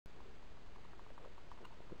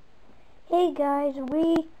Hey guys,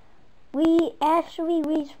 we actually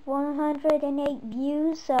reached 108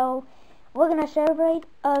 views, so we're gonna celebrate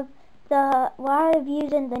the lot of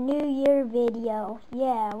views in the New Year video.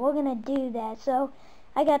 Yeah, we're gonna do that. So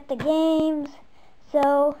I got the games.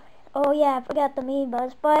 So oh yeah, I forgot the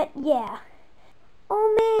amiibos, but yeah.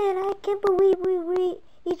 Oh man, I can't believe we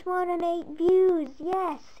reached 108 views.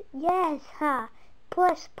 Yes,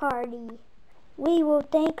 Plush party. We will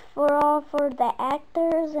thank for the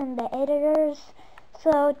actors and the editors.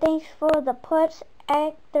 So thanks for the Plush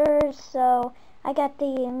actors. So I got the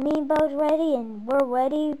amiibos ready and we're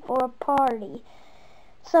ready for a party.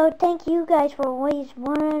 So thank you guys for reaching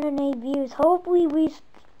 108 views. Hope we reach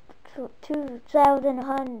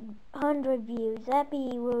 2,100 views. That'd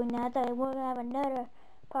be really nice. We're gonna have another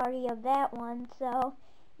party of that one. So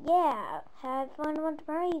yeah, have fun with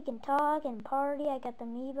tomorrow. You can talk and party. I got the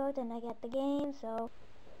amiibos and I got the game. So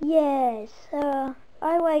yes,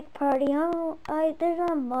 I like party. There's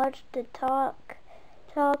not much to talk.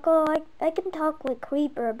 Oh, I can talk with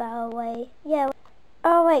Creeper, by the way. Yeah.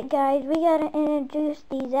 Alright guys, we gotta introduce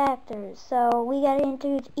these actors. So we gotta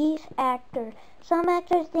introduce each actor. Some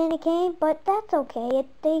actors didn't came, but that's okay.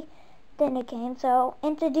 They didn't came. So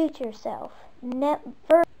introduce yourself.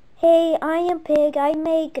 First, hey, I am Pig. I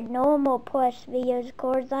make normal Plush videos. Of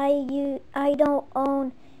course, I don't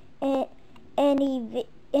own any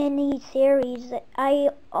series. I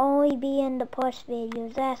only be in the Plush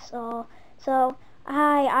videos. That's all. So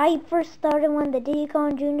hi, I first started when the Diddy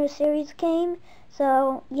Kong Jr. series came.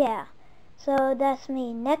 So yeah, so that's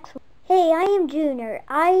me. Next, hey, I am Junior.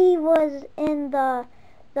 I was in the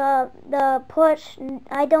Plush.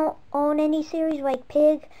 I don't own any series like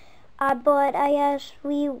Pig, but I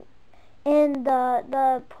actually in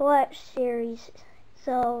the Plush series.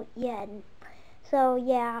 So yeah,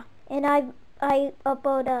 and I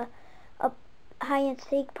upload a hide and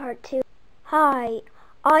seek part 2. Hi,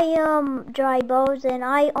 I am Drybos and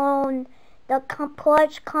I own the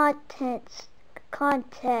Plush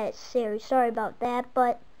contest series. Sorry about that,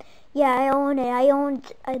 but yeah, I own it.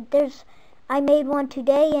 I made one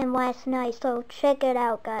today and last night, so check it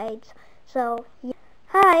out, guys. So yeah.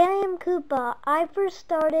 Hi, I am Koopa. I first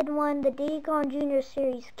started when the Diddy Kong Jr.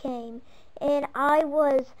 series came, and I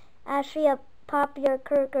was actually a popular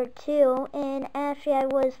character too, and actually I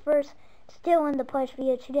was first still in the Plush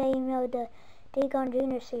video today, even though the Diddy Kong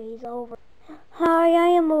Jr. series is over. Hi, I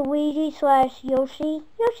am Luigi / Yoshi.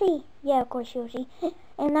 Yeah, of course Yoshi.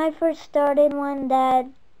 And I first started when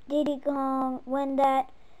Diddy Kong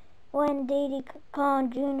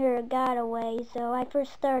Jr. got away, so I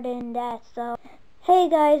first started in that. So hey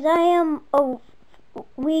guys, I am a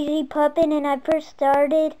Luigi Puppet and I first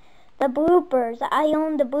started the bloopers. I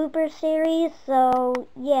own the blooper series, so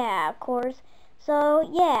yeah, of course. So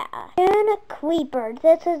yeah, and a Creeper.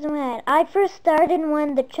 This is when I first started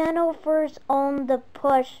when the channel first owned the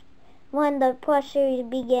Plush, when the Plush series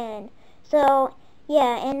began. So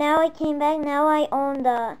yeah, and now I came back. Now I own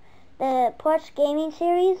the Plush gaming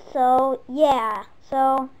series. So yeah,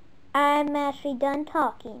 so I'm actually done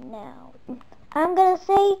talking now. I'm gonna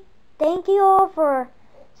say thank you all for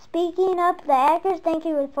speaking up the actors. Thank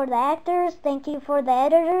you for the actors. Thank you for the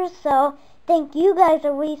editors. So thank you guys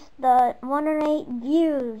for reached the 108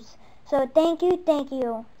 views. So thank you.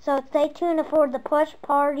 So stay tuned for the Plush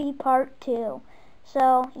Party Part 2.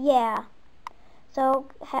 So yeah. So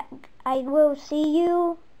I will see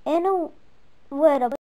you in a little bit.